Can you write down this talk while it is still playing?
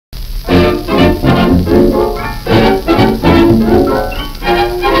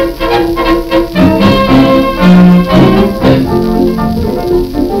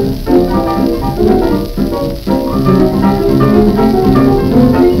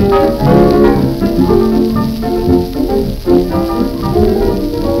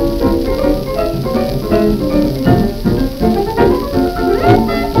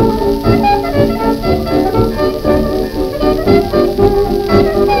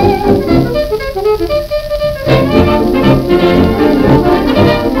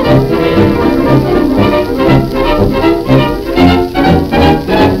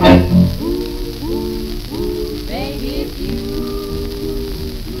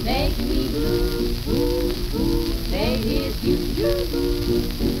blue. Maybe it's you.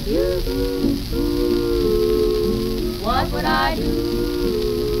 What would I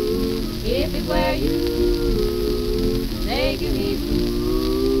do if it were you making me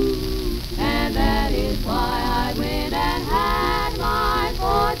blue? And that is why I went and had my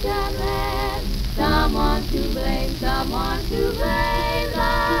fortune read. Someone to blame,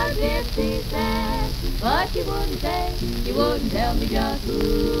 the gypsy said. But you wouldn't say, you wouldn't tell me just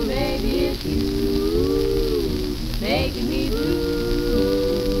who. Maybe it's you making me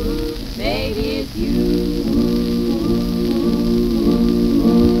blue. Maybe it's you.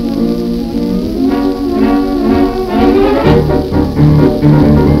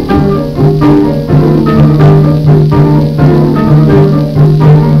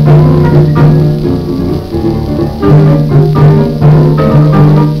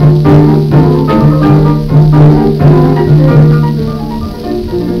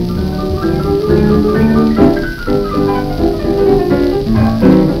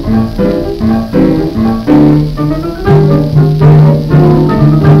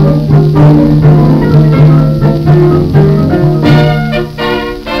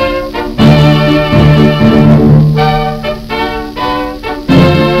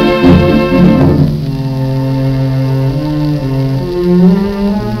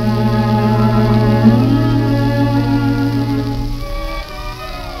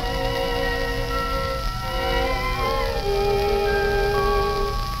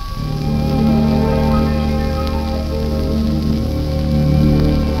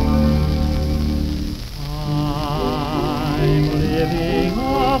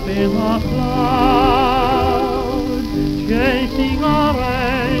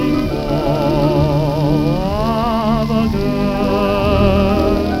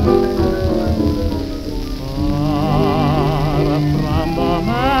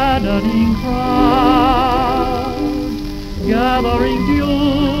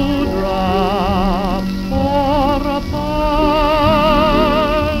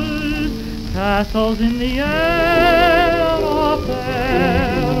 In the air are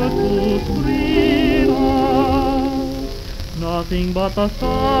fair to screen us, nothing but the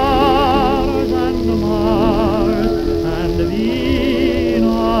stars and the Mars and the Venus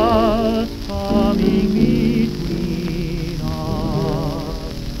coming between us.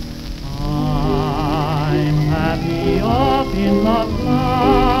 I'm happy up in the clouds,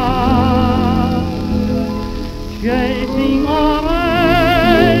 chasing a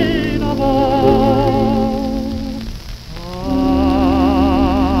rain of all.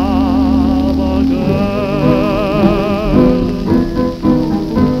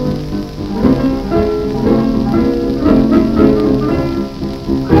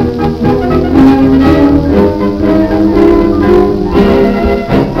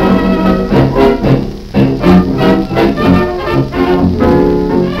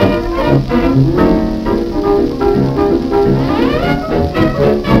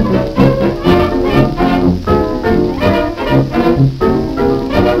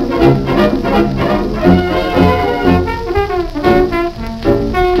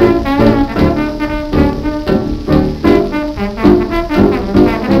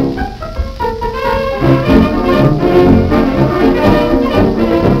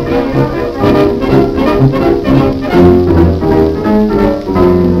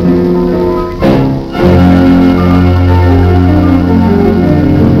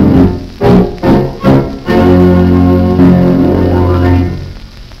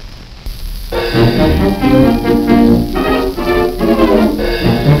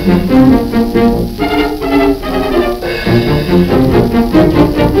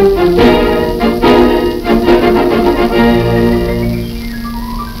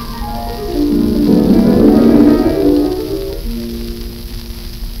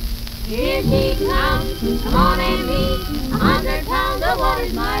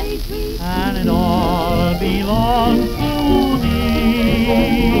 And it all belongs to me.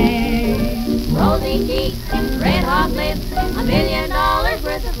 Rosy cheeks, red hot lips, $1 million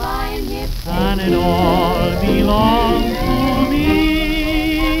worth of flying hips. And it all belongs to me.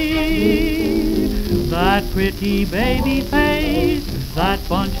 That pretty baby face, that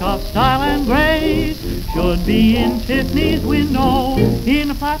bunch of style and grace, should be in Tiffany's window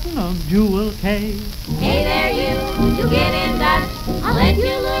in a platinum jewel case. Hey there you get in Dutch. I'll let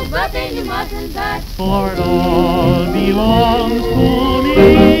you look, but then you mustn't touch. For it all belongs to me.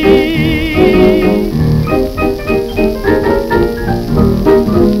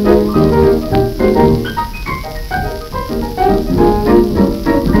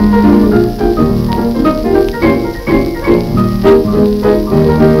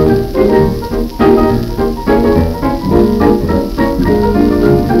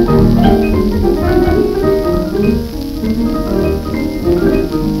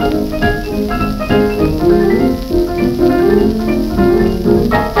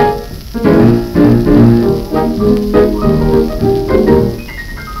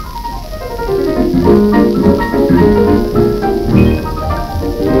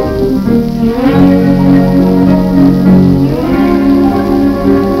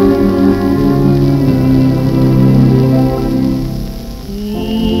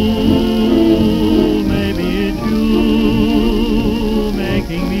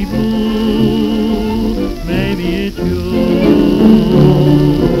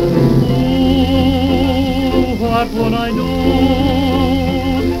 what would I do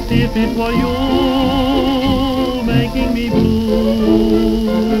if it were you making me blue?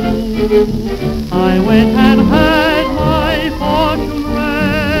 I went and had my fortune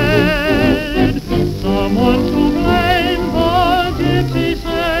read. Someone to blame, the gypsy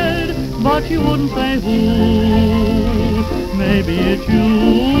said, but she wouldn't say who. Maybe it's you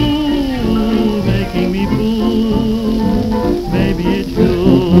making me blue. Maybe it's you.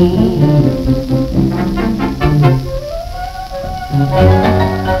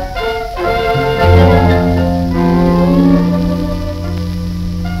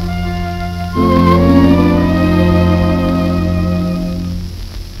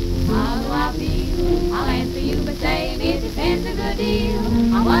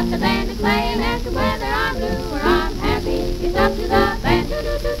 The band is playing as to whether I'm blue or I'm happy. It's up to the band.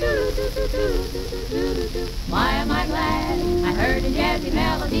 Why am I glad? I heard a jazzy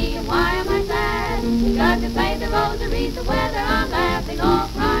melody, and why am I sad? Because to say the rosary, so whether I'm laughing or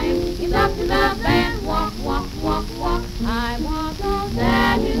crying, it's up to the band. Walk, walk, walk, walk. I want those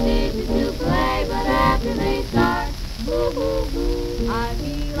musicians to play, but after they start, boo, boo, boo, I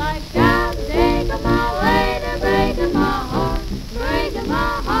feel like shouting, taking my way to breaking my heart. Breaking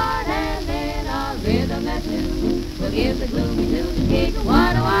my heart, and then a rhythm that's new will give the gloomy blues a kick.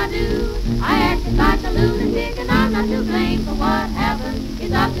 What do? I act like a lunatic, and I'm not to blame for what happened.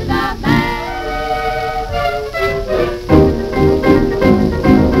 It's up to